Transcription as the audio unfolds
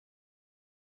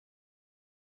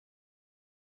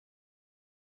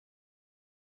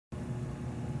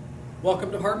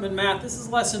Welcome to Hartman Math. This is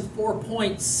lesson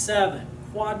 4.7,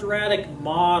 Quadratic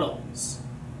Models.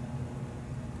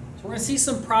 So we're going to see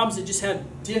some problems that just have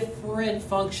different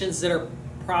functions that are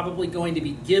probably going to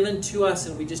be given to us,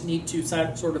 and we just need to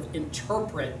sort of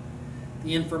interpret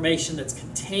the information that's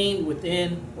contained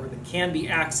within or that can be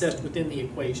accessed within the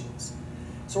equations.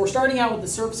 So we're starting out with the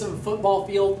surface of a football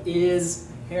field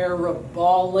is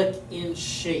parabolic in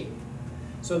shape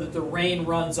so that the rain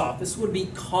runs off. This would be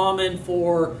common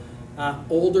for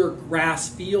older grass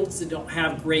fields that don't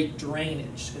have great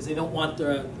drainage because they don't want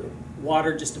the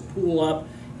water just to pool up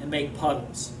and make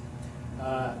puddles.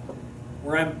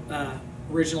 Where I'm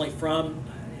originally from,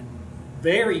 in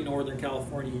very northern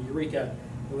California, Eureka,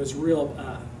 it was real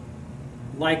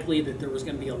likely that there was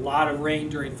going to be a lot of rain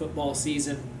during football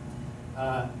season.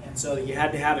 And so you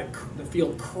had to have it, the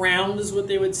field crowned is what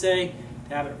they would say,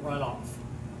 to have it run off.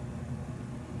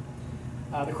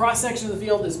 The cross-section of the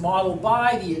field is modeled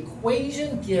by the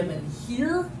equation given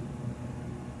here,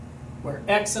 where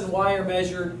x and y are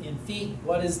measured in feet.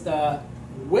 What is the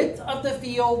width of the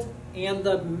field and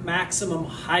the maximum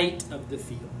height of the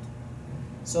field?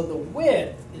 So the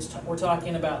width is, we're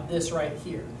talking about this right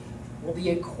here. Well, the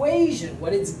equation,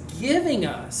 what it's giving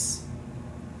us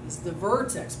is the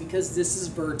vertex, because this is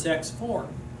vertex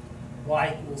form.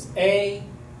 Y equals a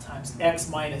times x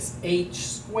minus h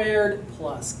squared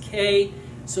plus k.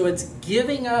 So it's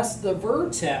giving us the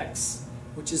vertex,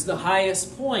 which is the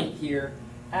highest point here,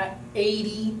 at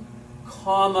 80,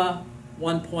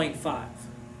 1.5.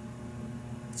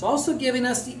 It's also giving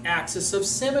us the axis of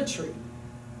symmetry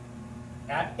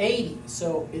at 80.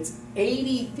 So it's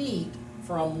 80 feet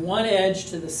from one edge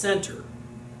to the center,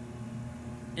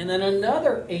 and then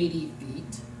another 80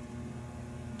 feet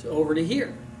to over to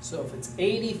here. So if it's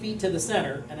 80 feet to the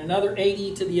center and another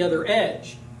 80 to the other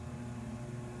edge,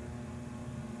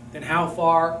 then how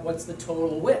far, what's the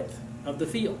total width of the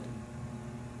field?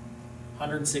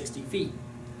 160 feet.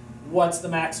 What's the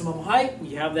maximum height?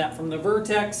 We have that from the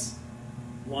vertex,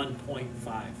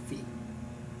 1.5 feet.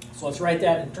 So let's write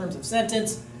that in terms of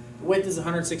sentence. The width is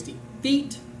 160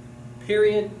 feet,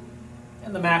 period,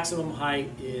 and the maximum height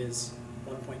is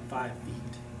 1.5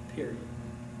 feet, period.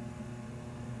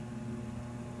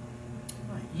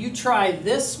 All right, you try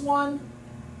this one,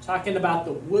 talking about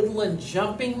the woodland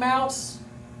jumping mouse.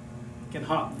 It can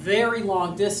hop very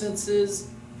long distances.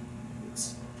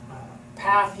 Its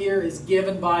path here is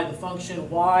given by the function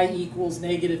y equals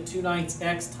negative 2/9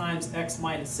 x times x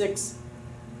minus 6.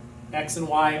 X and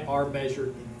y are measured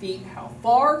in feet. How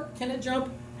far can it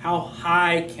jump? How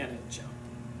high can it jump?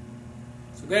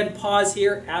 So go ahead and pause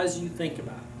here as you think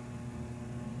about it.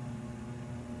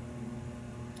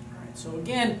 All right, so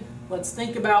again, let's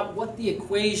think about what the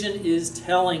equation is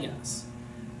telling us.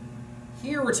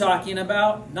 Here we're talking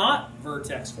about not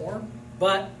vertex form,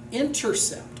 but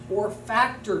intercept or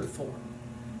factored form.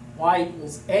 Y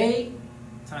equals a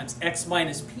times x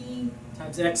minus p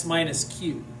times x minus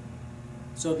q.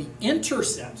 So the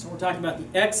intercepts, and we're talking about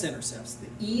the x-intercepts, the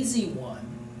easy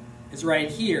one is right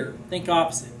here. Think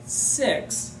opposite.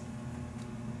 6,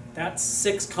 that's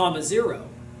 6, 0.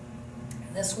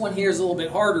 And this one here is a little bit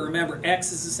harder. Remember,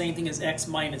 x is the same thing as x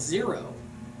minus 0.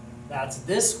 That's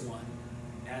this one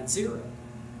at 0.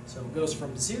 So it goes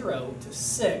from 0 to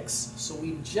 6. So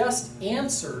we've just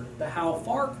answered the how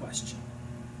far question.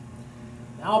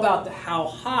 Now about the how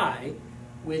high,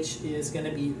 which is going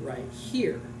to be right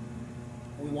here.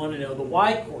 We want to know the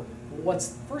y-coordinate. Well,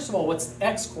 first of all, what's the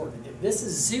x-coordinate? If this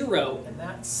is 0 and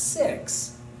that's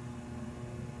 6,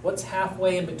 what's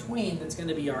halfway in between that's going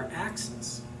to be our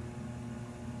axis?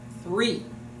 3.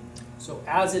 So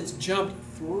as it's jumped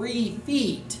 3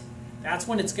 feet, that's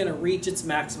when it's going to reach its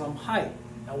maximum height.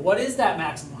 Now what is that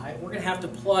maximum height? We're going to have to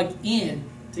plug in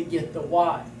to get the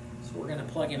y. So we're going to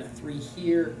plug in a 3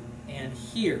 here and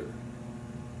here.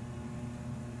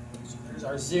 So there's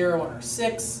our 0 and our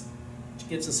 6.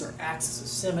 Gives us our axis of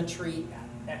symmetry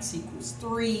at x equals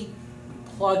 3.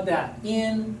 We plug that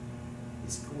in.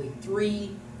 It's equally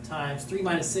 3 times 3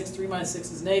 minus 6. 3 minus 6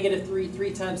 is negative 3.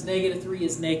 3 times negative 3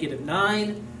 is negative 9.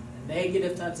 A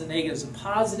negative times a negative is a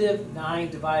positive. 9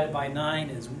 divided by 9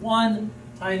 is 1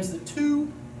 times the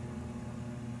 2.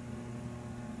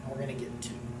 And we're going to get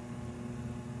 2.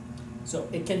 So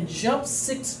it can jump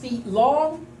 6 feet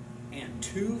long and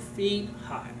 2 feet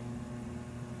high.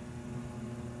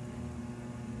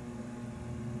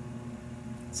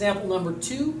 Example number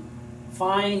 2,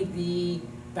 find the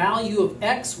value of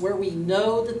x where we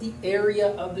know that the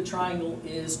area of the triangle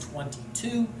is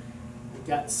 22. We've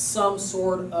got some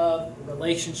sort of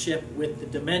relationship with the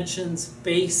dimensions,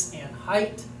 base and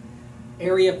height.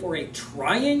 Area for a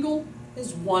triangle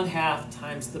is 1/2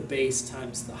 times the base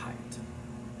times the height.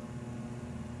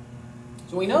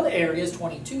 So we know the area is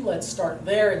 22. Let's start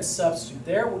there and substitute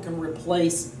there. We can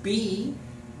replace b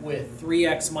with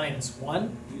 3x minus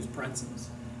 1, use parentheses.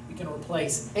 We can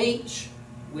replace h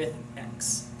with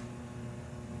x.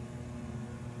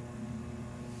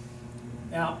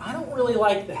 Now, I don't really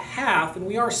like the half, and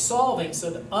we are solving,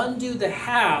 so to undo the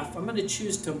half, I'm going to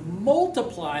choose to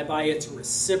multiply by its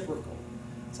reciprocal.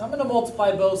 So I'm going to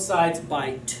multiply both sides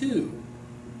by 2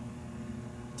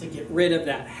 to get rid of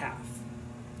that half.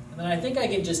 And then I think I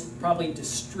can just probably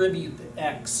distribute the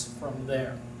x from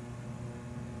there.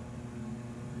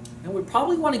 And we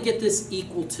probably want to get this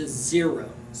equal to 0.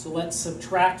 So let's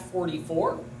subtract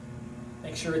 44.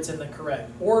 Make sure it's in the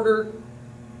correct order.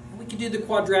 We could do the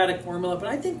quadratic formula, but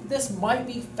I think this might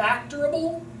be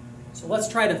factorable. So let's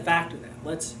try to factor that.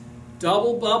 Let's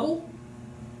double bubble.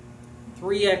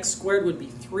 3x squared would be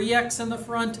 3x in the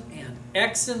front and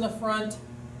x in the front.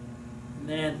 And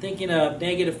then thinking of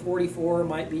negative 44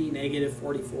 might be negative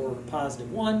 44 or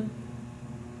positive 1.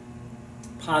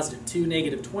 Positive 2,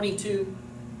 negative 22.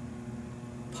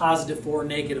 Positive 4,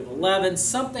 negative 11.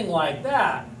 Something like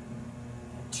that.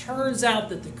 It turns out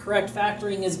that the correct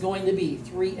factoring is going to be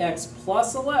 3x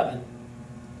plus 11,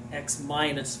 x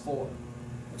minus 4.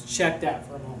 Let's check that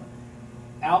for a moment.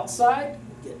 Outside,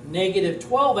 we get negative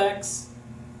 12x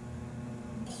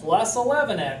plus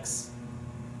 11x.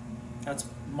 That's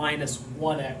minus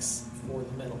 1x for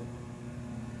the middle.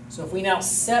 So if we now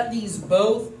set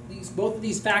both of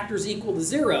these factors equal to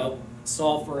 0,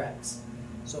 solve for x.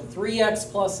 So 3x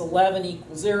plus 11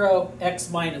 equals 0, x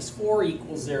minus 4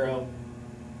 equals 0.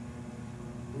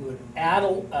 We would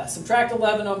subtract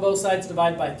 11 on both sides,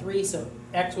 divide by 3, so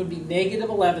x would be negative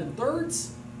 11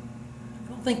 thirds. I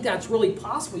don't think that's really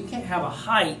possible. You can't have a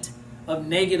height of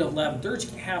negative 11 thirds.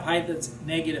 You can't have height that's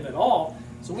negative at all.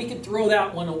 So we could throw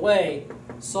that one away,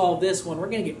 solve this one. We're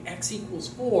going to get x equals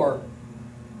 4.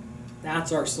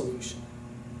 That's our solution.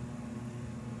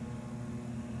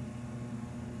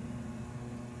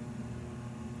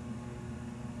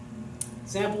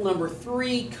 Example number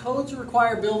 3, codes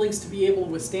require buildings to be able to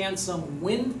withstand some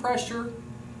wind pressure.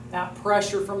 That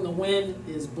pressure from the wind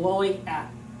is blowing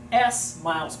at S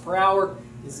miles per hour,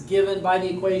 is given by the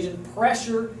equation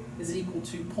pressure is equal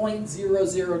to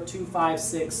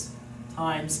 0.00256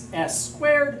 times S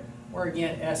squared, where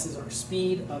again S is our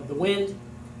speed of the wind.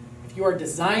 If you are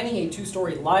designing a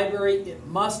 2-story library, it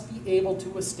must be able to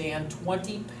withstand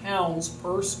 20 pounds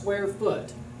per square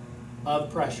foot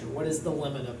of pressure. What is the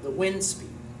limit of the wind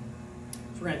speed?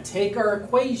 So we're going to take our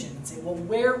equation and say, well,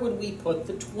 where would we put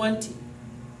the 20?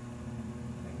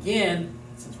 Again,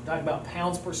 since we're talking about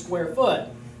pounds per square foot,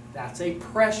 that's a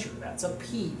pressure, that's a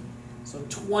P. So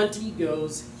 20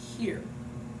 goes here.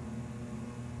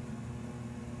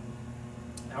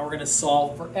 Now we're going to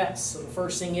solve for S. So the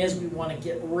first thing is we want to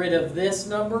get rid of this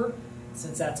number.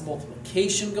 Since that's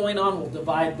multiplication going on, we'll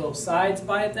divide both sides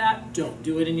by that. Don't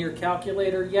do it in your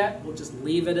calculator yet. We'll just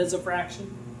leave it as a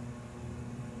fraction.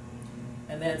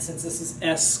 And then since this is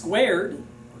S squared,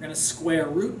 we're going to square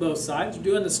root both sides. We're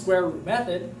doing the square root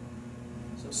method.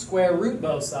 So square root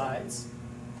both sides.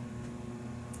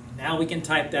 Now we can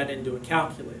type that into a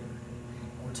calculator.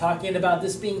 And we're talking about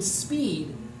this being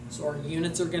speed, so our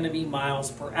units are going to be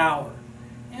miles per hour.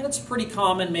 And it's pretty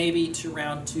common maybe to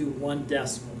round to 1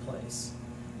 decimal place.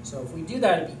 So if we do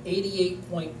that, it'd be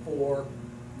 88.4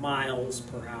 miles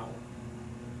per hour.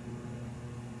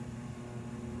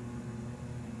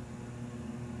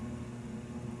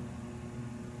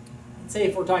 Let's say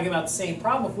if we're talking about the same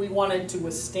problem, if we wanted to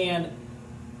withstand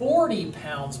 40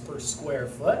 pounds per square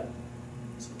foot,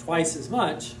 so twice as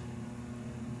much,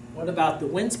 what about the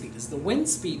wind speed? Is the wind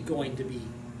speed going to be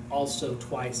also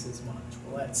twice as much?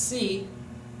 Well, let's see.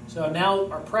 So now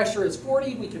our pressure is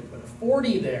 40. We can put a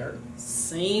 40 there.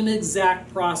 Same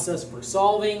exact process for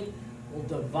solving. We'll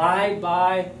divide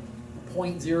by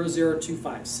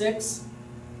 0.00256.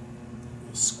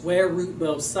 We'll square root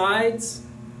both sides.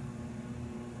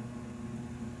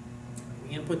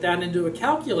 We can put that into a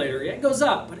calculator. It goes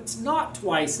up, but it's not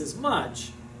twice as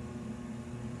much.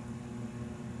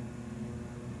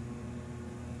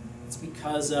 It's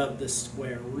because of the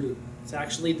square root. It's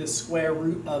actually the square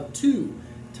root of 2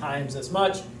 times as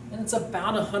much, and it's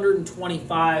about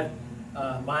 125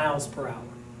 miles per hour.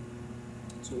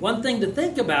 So one thing to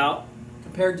think about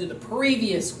compared to the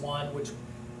previous one, which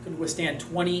could withstand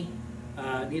 20,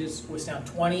 needed to withstand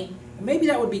 20, and maybe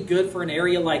that would be good for an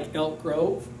area like Elk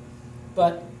Grove,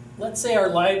 but let's say our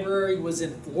library was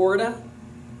in Florida.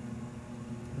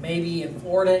 Maybe in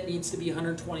Florida it needs to be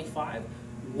 125.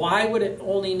 Why would it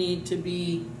only need to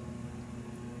be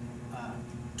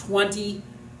 20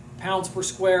 pounds per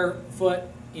square foot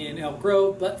in Elk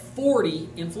Grove, but 40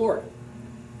 in Florida.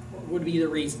 What would be the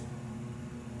reason?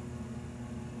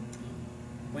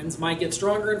 Winds might get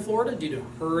stronger in Florida due to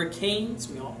hurricanes.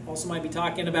 We also might be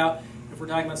talking about, if we're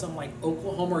talking about something like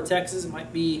Oklahoma or Texas, it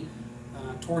might be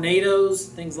tornadoes,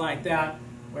 things like that,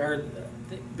 where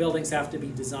buildings have to be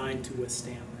designed to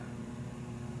withstand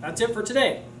that. That's it for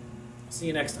today. See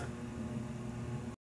you next time.